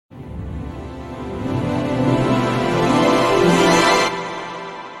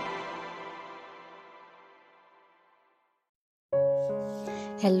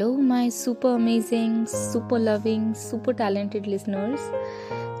Hello, my super amazing, super loving, super talented listeners.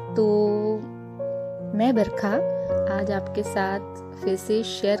 तो मैं बरखा आज आपके साथ फिर से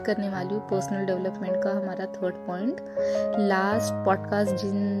शेयर करने वाली हूँ पर्सनल डेवलपमेंट का हमारा थर्ड पॉइंट। लास्ट पॉडकास्ट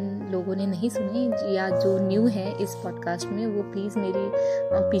जिन लोगों ने नहीं सुनी या जो न्यू है इस पॉडकास्ट में, वो प्लीज़ मेरी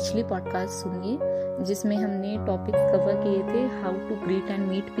पिछली पॉडकास्ट सुनिए जिसमें हमने टॉपिक्स कवर किए थे, how to greet and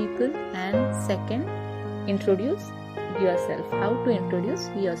meet people and second introduce yourself, how to introduce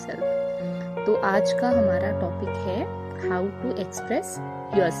yourself। तो आज का हमारा टॉपिक है how to express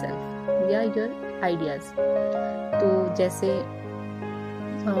yourself या your ideas। तो जैसे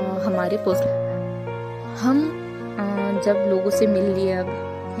हमारे हम जब लोगों से मिल लिए, अब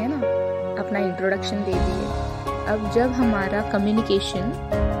है ना, अपना इंट्रोडक्शन दे दिए, अब जब हमारा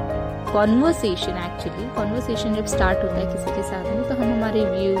कॉन्वर्सेशन जब स्टार्ट होता है किसी के साथ में, तो हम हमारे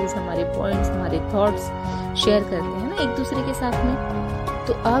व्यूज, हमारे पॉइंट्स, हमारे थॉट्स शेयर करते हैं ना एक दूसरे के साथ में।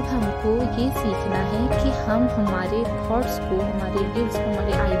 तो अब हमको ये सीखना है कि हम हमारे थॉट्स को, हमारे व्यूज को,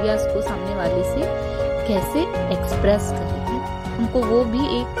 हमारे आइडियाज को सामने वाले से कैसे एक्सप्रेस करें। हमको ये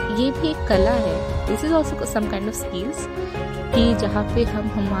भी एक कला है। This is also some kind of skills कि जहाँ पे हम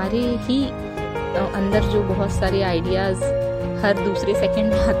हमारे ही अंदर जो बहुत सारे आइडियाज हर दूसरे सेकंड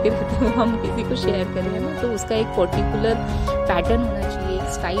में आते रहते हैं, वो हम किसी को शेयर करें ना, तो उसका एक पर्टिकुलर पैटर्न होना चाहिए, एक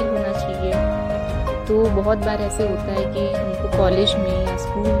स्टाइल होना चाहिए। तो बहुत बार ऐसे होता है कि हमको कॉलेज में या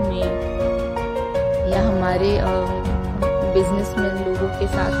स्कूल में या हमारे बिजनेस में लोगों के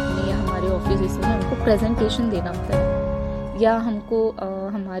साथ में या हमारे ऑफिस में हमको प्रेजेंटेशन देना होता है, या हमको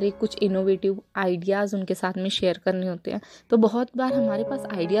हमारे कुछ इनोवेटिव आइडियाज़ उनके साथ में शेयर करने होते हैं। तो बहुत बार हमारे पास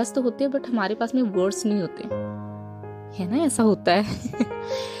आइडियाज़ तो होते हैं बट हमारे पास में वर्ड्स नहीं होते, है ना, ऐसा होता है।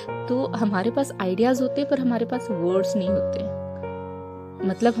 तो हमारे पास आइडियाज़ होते हैं पर हमारे पास वर्ड्स नहीं होते।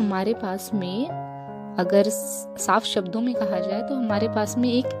 मतलब हमारे पास में, अगर साफ शब्दों में कहा जाए तो हमारे पास में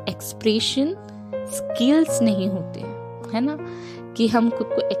एक एक्सप्रेशन स्किल्स नहीं होते, है ना, कि हम खुद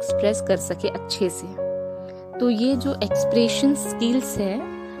को एक्सप्रेस कर सके अच्छे से। तो ये जो एक्सप्रेशन स्किल्स है,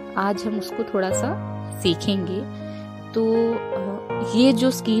 आज हम उसको थोड़ा सा सीखेंगे। तो ये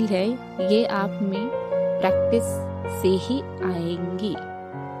जो स्किल है ये आप में प्रैक्टिस से ही आएंगी,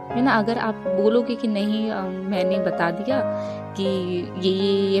 है ना। अगर आप बोलोगे कि नहीं मैंने बता दिया कि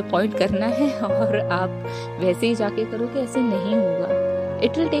ये पॉइंट करना है और आप वैसे ही जाके करोगे, ऐसे नहीं होगा।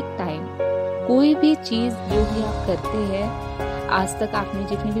 It will take time. कोई भी चीज़ जो भी आप करते हैं, आज तक आपने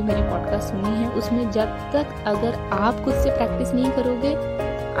जितनी भी मेरी पॉडकास्ट सुनी है, उसमें जब तक अगर आप खुद से प्रैक्टिस नहीं करोगे,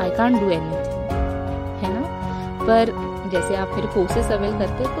 आई कांट डू एनीथिंग, है ना। पर जैसे आप मेरे कोर्सेस अवेल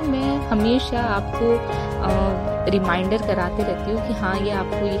करते हैं तो मैं हमेशा आपको रिमाइंडर कराते रहती हूँ कि हाँ ये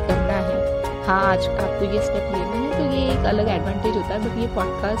आपको ये करना है, हाँ आज आपको ये स्टेप लेना है। तो ये एक अलग एडवांटेज होता है। बट ये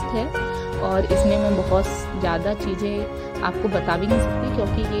पॉडकास्ट है और इसमें मैं बहुत ज़्यादा चीज़ें आपको बता भी नहीं सकती,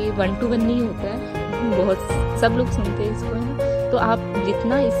 क्योंकि ये 1 to 1 नहीं होता है, बहुत सब लोग सुनते हैं इसको, है ना। तो आप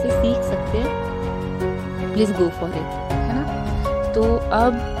जितना इससे सीख सकते हैं प्लीज़ गो फॉर इट, है ना। तो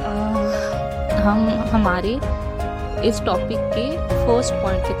अब हम हमारे इस टॉपिक के फर्स्ट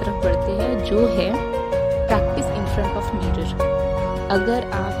पॉइंट की तरफ बढ़ते हैं, जो है practice in front of mirror. अगर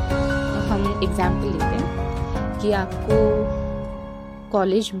हम एग्जाम्पल लेते हैं कि आपको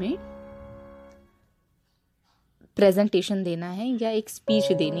कॉलेज में प्रेजेंटेशन देना है या एक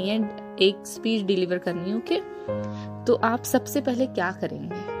स्पीच देनी है, एक स्पीच डिलीवर करनी है, ओके। तो आप सबसे पहले क्या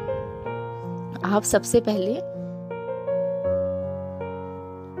करेंगे? आप सबसे पहले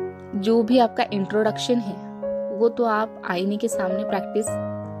जो भी आपका इंट्रोडक्शन है वो तो आप आईने के सामने प्रैक्टिस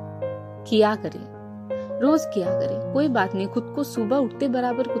किया करें, रोज किया करें, कोई बात नहीं। खुद को सुबह उठते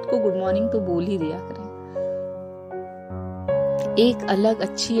बराबर खुद को गुड मॉर्निंग तो बोल ही दिया करें। एक अलग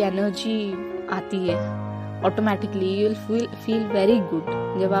अच्छी एनर्जी आती है automatically, you will feel very good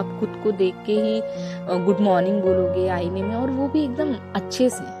जब आप खुद को देख के ही गुड मॉर्निंग बोलोगे आईने में, और वो भी एकदम अच्छे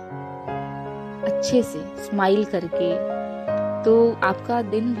से स्माइल करके। तो आपका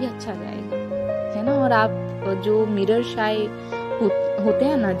दिन भी अच्छा जाएगा, है ना। और आप जो मिरर शाय होते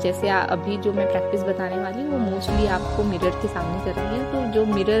हैं ना, जैसे अभी जो मैं प्रैक्टिस बताने वाली हूँ वो मोस्टली आपको मिरर के सामने करनी है। तो जो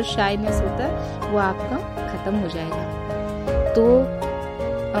मिरर शाइनेस होता है वो आपका खत्म हो जाएगा। तो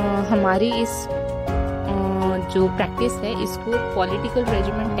हमारी इस जो प्रैक्टिस है इसको पॉलिटिकल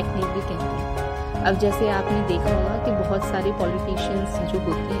रेजिमेंट टेक्निक भी कहते हैं। अब जैसे आपने देखा होगा कि बहुत सारे पॉलिटिशियंस जो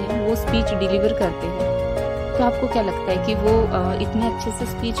होते हैं वो स्पीच डिलीवर करते हैं, तो आपको क्या लगता है कि वो इतने अच्छे से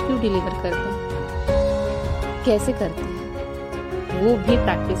स्पीच क्यों डिलीवर करते हैं? कैसे करते हैं? वो भी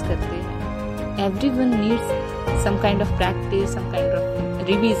प्रैक्टिस करते हैं। Everyone needs some kind of practice, some kind of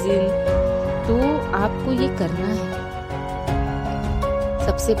revision. तो आपको ये करना है।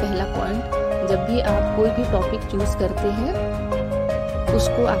 सबसे पहला पॉइंट, जब भी आप कोई भी टॉपिक चूज करते हैं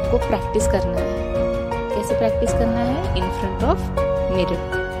उसको आपको प्रैक्टिस करना है। कैसे प्रैक्टिस करना है? In front of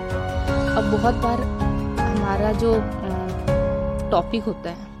mirror. अब बहुत बार हमारा जो टॉपिक होता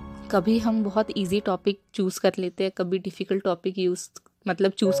है, कभी हम बहुत इजी टॉपिक चूज कर लेते हैं, कभी डिफिकल्ट टॉपिक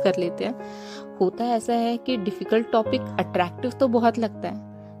चूज कर लेते हैं। होता है ऐसा है कि डिफिकल्ट टॉपिक अट्रैक्टिव तो बहुत लगता है,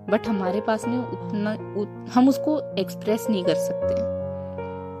 बट हमारे पास में हम उसको एक्सप्रेस नहीं कर सकते,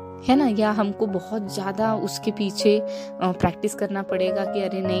 है ना, या हमको बहुत ज़्यादा उसके पीछे प्रैक्टिस करना पड़ेगा कि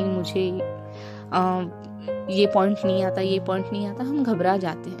अरे नहीं, मुझे ये पॉइंट नहीं आता, हम घबरा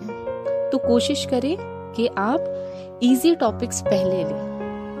जाते हैं। तो कोशिश करें कि आप इजी टॉपिक्स पहले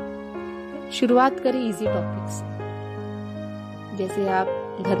लें, शुरुआत करें इजी टॉपिक से। जैसे आप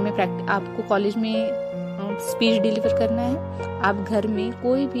घर में आपको कॉलेज में स्पीच डिलीवर करना है, आप घर में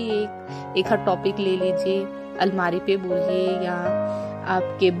कोई भी एक टॉपिक ले लीजिए, अलमारी पे बोलिए या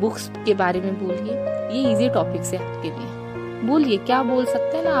आपके बुक्स के बारे में बोलिए। ये इजी टॉपिक से आपके लिए बोलिए। क्या बोल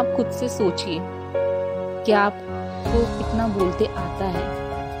सकते हैं ना, आप खुद से सोचिए कि आपको कितना बोलते आता है।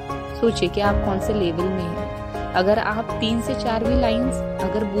 सोचिए कि आप कौन से लेवल में हैं। अगर आप 3 से 4 भी लाइंस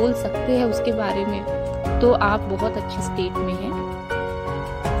अगर बोल सकते हैं उसके बारे में, तो आप बहुत अच्छी स्टेट में हैं,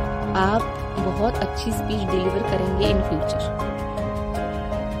 आप बहुत अच्छी स्पीच डिलीवर करेंगे इन फ्यूचर।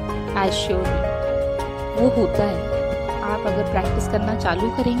 आई श्योर वो होता है। आप अगर प्रैक्टिस करना चालू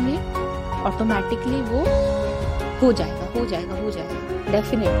करेंगे, ऑटोमेटिकली वो हो जाएगा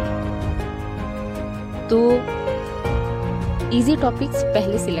डेफिनेटली। तो इजी टॉपिक्स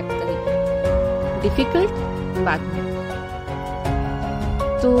पहले सिलेक्ट करें, डिफिकल्ट बाद में।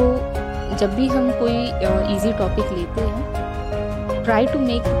 तो जब भी हम कोई इजी टॉपिक लेते हैं, ट्राई टू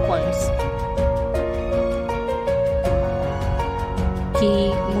मेक पॉइंट्स कि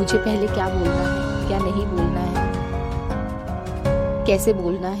मुझे पहले क्या बोलना है, क्या नहीं बोलना है, कैसे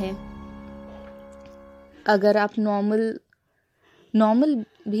बोलना है। अगर आप नॉर्मल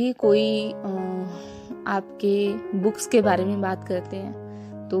भी कोई आपके बुक्स के बारे में बात करते हैं,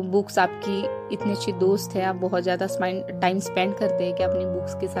 तो बुक्स आपकी इतनी अच्छी दोस्त है, आप बहुत ज़्यादा टाइम स्पेंड करते हैं कि अपनी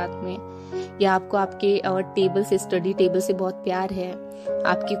बुक्स के साथ में, या आपको आपके स्टडी टेबल से बहुत प्यार है,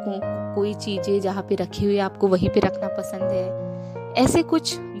 आपकी कोई चीज़ें जहाँ पे रखी हुई है आपको वहीं पे रखना पसंद है। ऐसे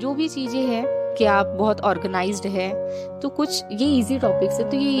कुछ जो भी चीज़ें हैं कि आप बहुत ऑर्गेनाइज्ड है, तो कुछ ये इजी टॉपिक्स है।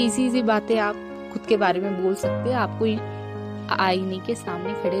 तो ये इजी बातें आप खुद के बारे में बोल सकते हैं। आपको आईने के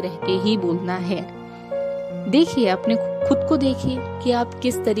सामने खड़े रह के ही बोलना है। देखिए, अपने खुद को देखिए कि आप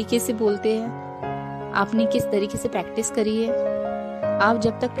किस तरीके से बोलते हैं, आपने किस तरीके से प्रैक्टिस करी है। आप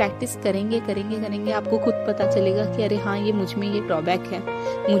जब तक प्रैक्टिस करेंगे आपको खुद पता चलेगा कि अरे हाँ, ये मुझ में ये ड्रॉबैक है,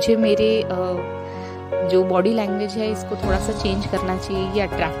 मुझे मेरे जो बॉडी लैंग्वेज है इसको थोड़ा सा चेंज करना चाहिए, ये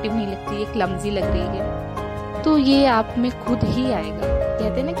अट्रैक्टिव नहीं लगती, ये क्लमजी लग रही है। तो ये आप में खुद ही आएगा।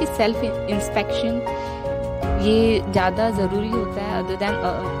 कहते हैं ना कि सेल्फ इंस्पेक्शन ये ज़्यादा ज़रूरी होता है अदर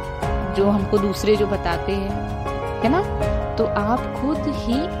देन जो हमको दूसरे जो बताते हैं, है ना। तो आप खुद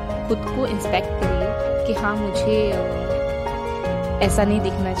को इंस्पेक्ट करिए कि हाँ, मुझे ऐसा नहीं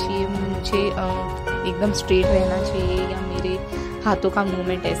दिखना चाहिए, मुझे एकदम स्ट्रेट रहना चाहिए, या मेरे हाथों का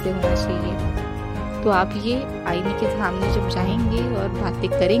मूवमेंट ऐसे होना चाहिए। तो आप ये आईने के सामने जब जाएंगे और बातें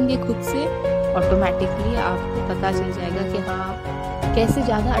करेंगे खुद से, ऑटोमेटिकली आपको पता चल जाएगा कि हाँ, आप कैसे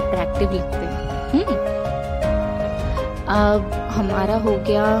ज़्यादा अट्रैक्टिव लगते हैं। अब हमारा हो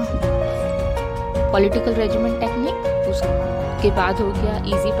गया पॉलिटिकल रेजिमेंट टेक्निक, उसके बाद हो गया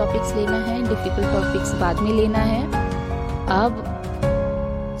इजी टॉपिक्स लेना है, डिफिकल्ट टॉपिक्स बाद में लेना है। अब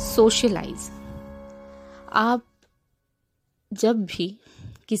सोशलाइज। आप जब भी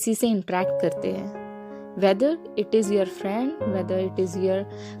किसी से इंटरेक्ट करते हैं, whether it is your friend, whether it is your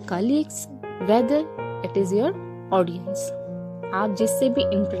colleagues, whether it is your audience, आप जिससे भी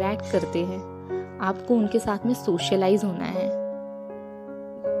इंटरेक्ट करते हैं, आपको उनके साथ में सोशलाइज होना है।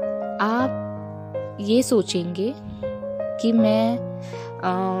 आप ये सोचेंगे कि मैं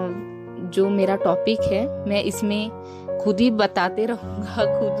जो मेरा टॉपिक है, मैं इसमें खुद ही बताते रहूँगा,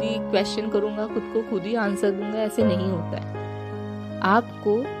 खुद ही क्वेश्चन करूँगा, खुद को खुद ही आंसर दूंगा। ऐसे नहीं होता है।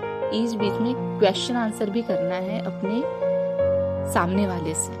 आपको इस बीच में क्वेश्चन आंसर भी करना है अपने सामने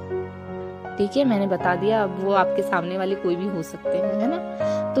वाले से। ठीक है, मैंने बता दिया। अब वो आपके सामने वाले कोई भी हो सकते हैं, है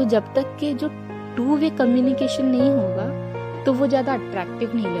ना। तो जब तक के जो 2 वे कम्युनिकेशन नहीं होगा, तो वो ज़्यादा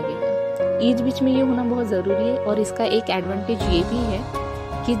अट्रैक्टिव नहीं लगेगा। इस बीच में ये होना बहुत ज़रूरी है। और इसका एक एडवांटेज ये भी है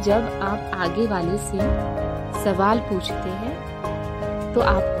कि जब आप आगे वाले से सवाल पूछते हैं, तो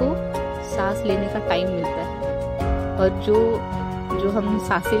आपको सांस लेने का टाइम मिलता है। और जो हम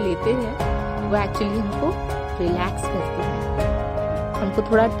सांसें लेते हैं वो एक्चुअली हमको रिलैक्स करते हैं, हमको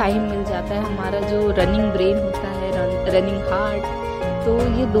थोड़ा टाइम मिल जाता है। हमारा जो रनिंग ब्रेन होता है, रनिंग हार्ट, तो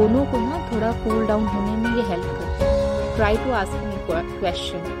ये दोनों को ना थोड़ा कूल डाउन होने में ये हेल्प करता है। Try to ask me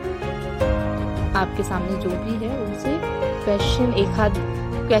question, आपके सामने जो भी है उनसे क्वेश्चन, एक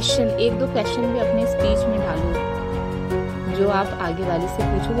दो क्वेश्चन भी अपने स्पीच में डालो जो आप आगे वाले से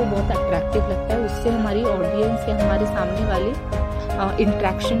पूछो, वो बहुत अट्रैक्टिव लगता है। उससे हमारी ऑडियंस या हमारे सामने वाले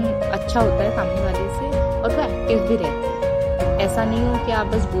इंटरेक्शन अच्छा होता है सामने वाले से, और वो एक्टिव भी रहते हैं। ऐसा नहीं हो कि आप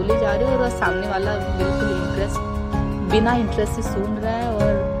बस बोले जा रहे हो और सामने वाला बिल्कुल बिना इंटरेस्ट से सुन रहा है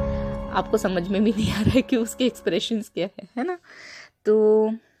और आपको समझ में भी नहीं आ रहा है कि उसके एक्सप्रेशंस क्या है ना।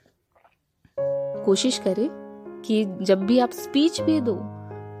 तो कोशिश करें कि जब भी आप स्पीच भी दो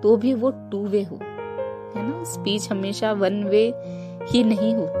तो भी वो 2 वे हो, है ना। स्पीच हमेशा 1 वे ही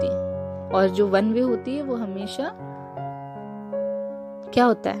नहीं होती, और जो 1 वे होती है वो हमेशा क्या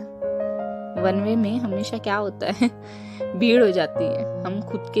होता है, 1 वे में हमेशा क्या होता है भीड़ हो जाती है। हम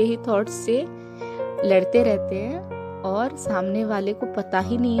खुद के ही थॉट्स से लड़ते रहते हैं और सामने वाले को पता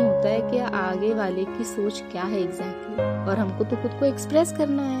ही नहीं होता है कि आगे वाले की सोच क्या है एग्जैक्टली। और हमको तो खुद को एक्सप्रेस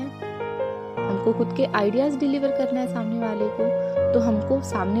करना है, हमको खुद के आइडियाज डिलीवर करना है सामने वाले को, तो हमको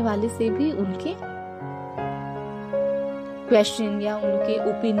सामने वाले से भी उनके क्वेश्चन या उनके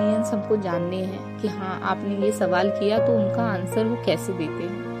ओपिनियंस हमको जानने हैं कि हाँ आपने ये सवाल किया तो उनका आंसर वो कैसे देते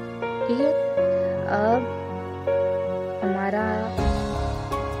हैं। ठीक है, अब हमारा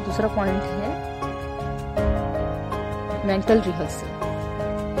दूसरा पॉइंट है मेंटल रिहर्सल।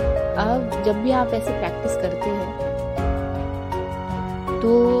 अब जब भी आप ऐसे प्रैक्टिस करते हैं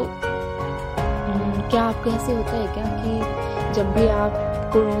तो क्या आपको ऐसे होता है क्या कि जब भी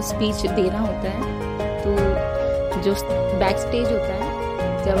आपको स्पीच देना होता है तो जो बैक स्टेज होता है,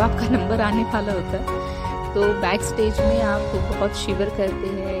 जब आपका नंबर आने वाला होता है तो बैक स्टेज में आप बहुत शिवर करते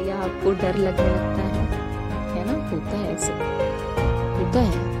हैं या आपको डर लगने लगता है ना। होता है, ऐसे होता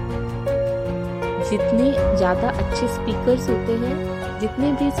है। जितने ज़्यादा अच्छे स्पीकर्स होते हैं,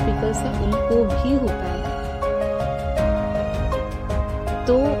 जितने भी स्पीकर्स हैं उनको भी होता है।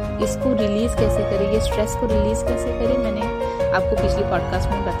 तो इसको रिलीज कैसे करें, ये स्ट्रेस को रिलीज कैसे करें, मैंने आपको पिछले पॉडकास्ट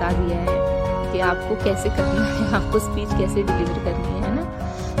में बता दिया है कि आपको कैसे करना है, आपको स्पीच कैसे डिलीवर करनी है ना।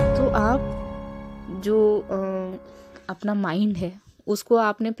 तो आप जो अपना माइंड है उसको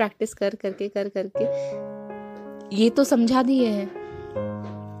आपने प्रैक्टिस कर करके ये तो समझा दिए है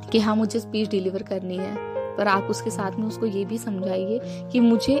कि हाँ मुझे स्पीच डिलीवर करनी है, पर आप उसके साथ में उसको ये भी समझाइए कि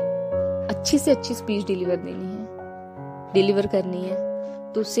मुझे अच्छी से अच्छी स्पीच डिलीवर करनी है।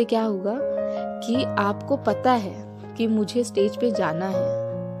 तो उससे क्या होगा कि आपको पता है कि मुझे स्टेज पे जाना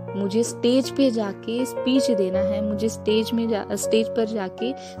है, मुझे स्टेज पे जाके स्पीच देना है, मुझे स्टेज पर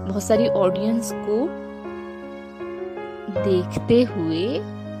जाके बहुत सारी ऑडियंस को देखते हुए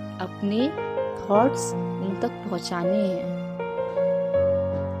अपने थॉट्स उन तक पहुंचाने हैं।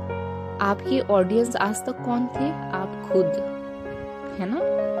 आपकी ऑडियंस आज तक कौन थे? आप खुद, है ना।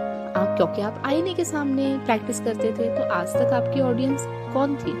 आप क्योंकि आप आईने के सामने प्रैक्टिस करते थे तो आज तक आपकी ऑडियंस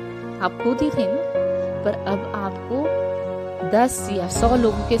कौन थी? आप खुद ही थे ना। पर अब आपको 10 या 100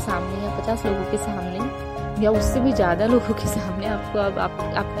 लोगों के सामने या 50 लोगों के सामने या उससे भी ज्यादा लोगों के सामने आपको अब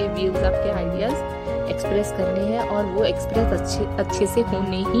आपके व्यूज, आपके आइडियाज एक्सप्रेस करने हैं, और वो एक्सप्रेस अच्छे से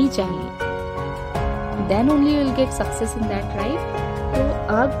होने ही चाहिए। Then only you will get success in that, right. तो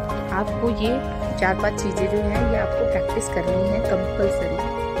अब आपको ये 4-5 चीजें जो है ये आपको प्रैक्टिस करनी है कंपल्सरी।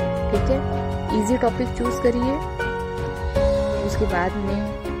 ठीक है, इजी टॉपिक चूज करिए, उसके बाद में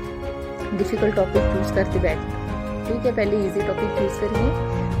डिफिकल्ट टॉपिक चूज करते बैठिए। ठीक है, पहले इजी टॉपिक चूज करिए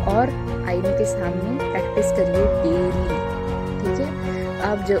और आईने के सामने प्रैक्टिस करिए डेली। ठीक है,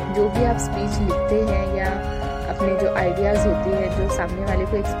 अब जो भी आप स्पीच लिखते हैं या अपने जो आइडियाज होती है जो सामने वाले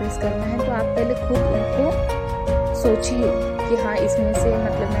को एक्सप्रेस करना है, तो आप पहले खुद उनको सोचिए कि हाँ इसमें से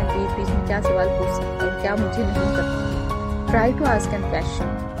मतलब मैं बीच में क्या सवाल पूछ सकता हूँ, क्या मुझे नहीं करना। Try to ask an question.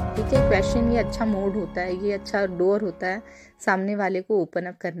 ठीक है, क्वेश्चन ये अच्छा मोड होता है, ये अच्छा डोर होता है सामने वाले को ओपन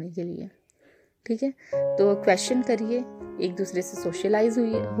अप करने के लिए। ठीक है, तो क्वेश्चन करिए, एक दूसरे से सोशलाइज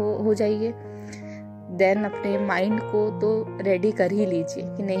हो जाइए। देन अपने माइंड को तो रेडी कर ही लीजिए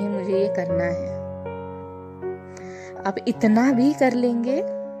कि नहीं मुझे ये करना है। आप इतना भी कर लेंगे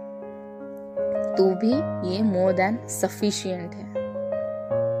तो भी ये मोर देन सफिशिएंट है।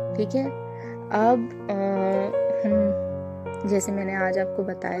 ठीक है, अब जैसे मैंने आज आपको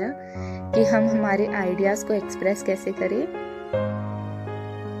बताया कि हम हमारे आइडियाज को एक्सप्रेस कैसे करें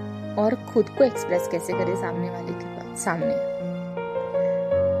और खुद को एक्सप्रेस कैसे करें सामने वाले के सामने।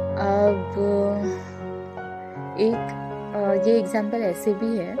 अब एक ये एग्जाम्पल ऐसे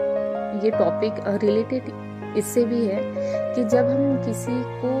भी है, ये टॉपिक रिलेटेड इससे भी है कि जब हम किसी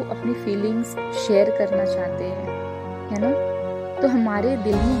को अपनी फीलिंग्स शेयर करना चाहते हैं, है ना, तो हमारे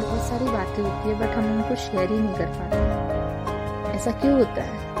दिल में बहुत सारी बातें होती है बट हम उनको शेयर ही नहीं कर पाते। ऐसा क्यों होता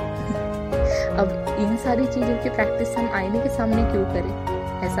है? अब इन सारी चीज़ों की प्रैक्टिस हम आईने के सामने क्यों करें,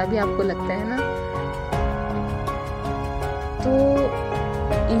 ऐसा भी आपको लगता है ना। तो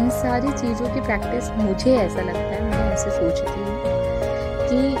इन सारी चीज़ों की प्रैक्टिस मुझे ऐसा लगता है, मैं ऐसे सोचती हूँ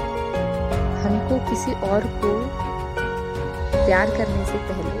कि हमको किसी और को प्यार करने से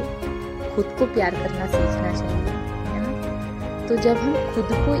पहले खुद को प्यार करना सीखना चाहिए, है ना। तो जब हम खुद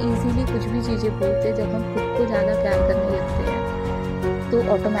को इजीली कुछ भी चीज़ें बोलते हैं, जब हम खुद को ज़्यादा प्यार करने लगते हैं, तो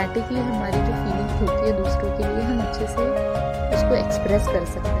ऑटोमेटिकली हमारी जो फीलिंग होती है दूसरों के लिए, हम अच्छे से उसको एक्सप्रेस कर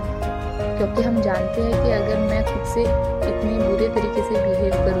सकते हैं। क्योंकि हम जानते हैं कि अगर मैं खुद से इतने बुरे तरीके से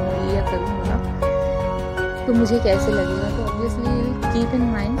बिहेव करूँगी या करूँगा तो मुझे कैसे लगेगा। तो ऑब्वियसली कीप इन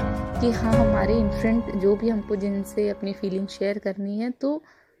माइंड कि हाँ, हमारे इन्फ्रेंट जो भी हमको जिनसे अपनी फीलिंग शेयर करनी है, तो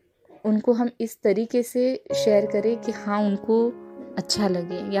उनको हम इस तरीके से शेयर करें कि हाँ, उनको अच्छा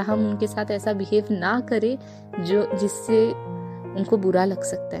लगे, या हम उनके साथ ऐसा बिहेव ना करें जो जिससे उनको बुरा लग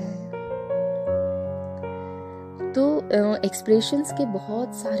सकता है। तो एक्सप्रेशंस के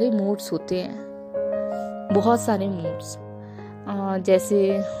बहुत सारे मोड्स होते हैं, बहुत सारे मोड्स।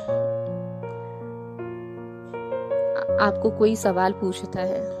 जैसे आपको कोई सवाल पूछता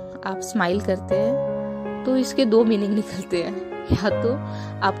है, आप स्माइल करते हैं, तो इसके दो मीनिंग निकलते हैं, या तो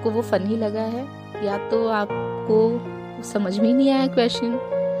आपको वो फनी लगा है, या तो आपको समझ में नहीं आया क्वेश्चन।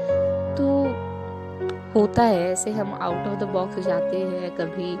 तो होता है ऐसे, हम आउट ऑफ द बॉक्स जाते हैं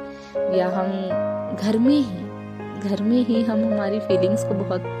कभी, या हम घर में ही हम हमारी फीलिंग्स को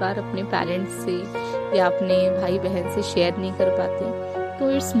बहुत बार अपने पेरेंट्स से या अपने भाई बहन से शेयर नहीं कर पाते। तो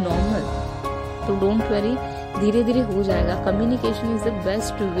इट्स नॉर्मल, तो डोंट वरी, धीरे धीरे हो जाएगा। Communication is the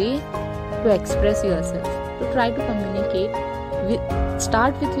best way to express yourself. तो try to communicate,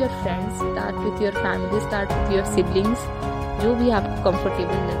 start with your friends, start with your family, start with your siblings, जो भी आपको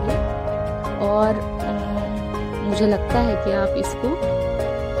कंफर्टेबल लगे। और मुझे लगता है कि आप इसको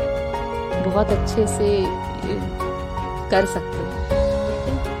बहुत अच्छे से कर सकते हैं।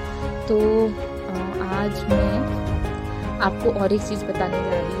 तो आज मैं आपको और एक चीज़ बताने जा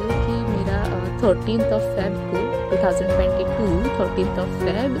रही हूँ कि मेरा 13 फेब को 2022 13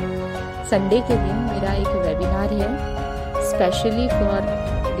 फेब संडे के दिन मेरा एक वेबिनार है स्पेशली फॉर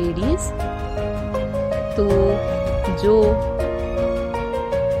लेडीज़। तो जो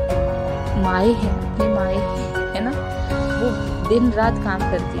माएँ हैं, अपनी माएँ है ना, वो दिन रात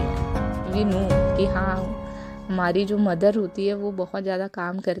काम करती हैं। वी नो कि हाँ, हमारी जो मदर होती है वो बहुत ज़्यादा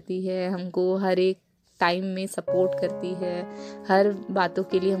काम करती है, हमको हर एक टाइम में सपोर्ट करती है, हर बातों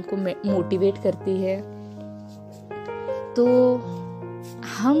के लिए हमको मोटिवेट करती है। तो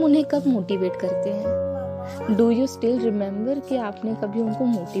हम उन्हें कब मोटिवेट करते हैं? डू यू स्टिल रिमेम्बर कि आपने कभी उनको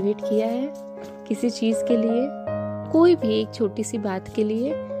मोटिवेट किया है किसी चीज़ के लिए, कोई भी एक छोटी सी बात के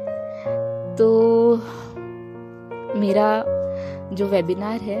लिए? तो मेरा जो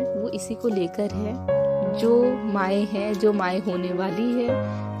वेबिनार है वो इसी को लेकर है। जो माएँ हैं, जो माएँ होने वाली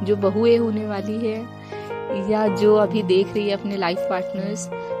है, जो बहुएं होने वाली है, या जो अभी देख रही है अपने लाइफ पार्टनर्स,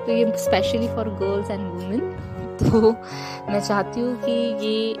 तो ये specially for girls and women. तो मैं चाहती हूँ कि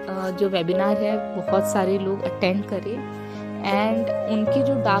ये जो वेबिनार है बहुत सारे लोग अटेंड करें, एंड उनकी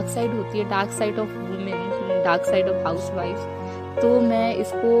जो डार्क साइड होती है, dark side of women, dark side of housewife, तो मैं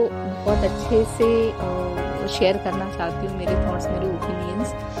इसको बहुत अच्छे से शेयर करना चाहती हूँ, मेरे थॉट्स, मेरे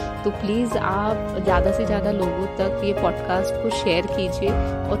ओपिनियंस। तो प्लीज़ आप ज़्यादा से ज़्यादा लोगों तक ये पॉडकास्ट को शेयर कीजिए,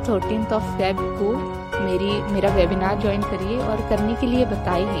 और 13 फेब को मेरा वेबिनार ज्वाइन करिए, और करने के लिए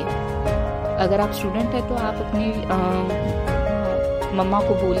बताइए। अगर आप स्टूडेंट हैं तो आप अपनी मम्मा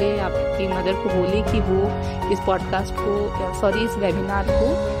को बोले, आपकी मदर को बोले कि वो इस पॉडकास्ट को, इस वेबिनार को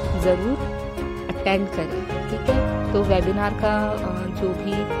ज़रूर अटेंड करें, ठीक है। तो वेबिनार का जो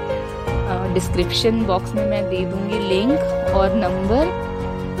भी डिस्क्रिप्शन बॉक्स में मैं दे दूँगी लिंक और नंबर,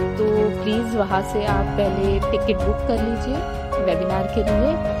 तो प्लीज़ वहाँ से आप पहले टिकट बुक कर लीजिए वेबिनार के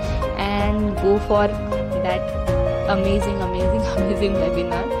लिए, and go for that amazing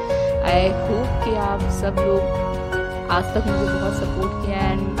webinar. I hope कि आप सब लोग आज तक मुझे बहुत सपोर्ट किया,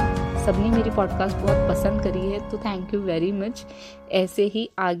 एंड सबने मेरी पॉडकास्ट बहुत पसंद करी है, तो थैंक यू वेरी मच। ऐसे ही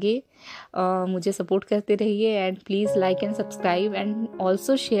आगे मुझे सपोर्ट करते रहिए, and please like and subscribe, and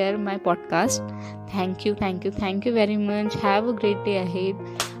also share my podcast. Thank you very much. Have a great day ahead.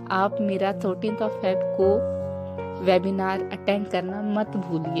 आप मेरा 13 फेब को वेबिनार अटेंड करना मत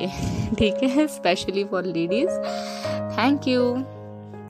भूलिए, ठीक है, specially for ladies. Thank you.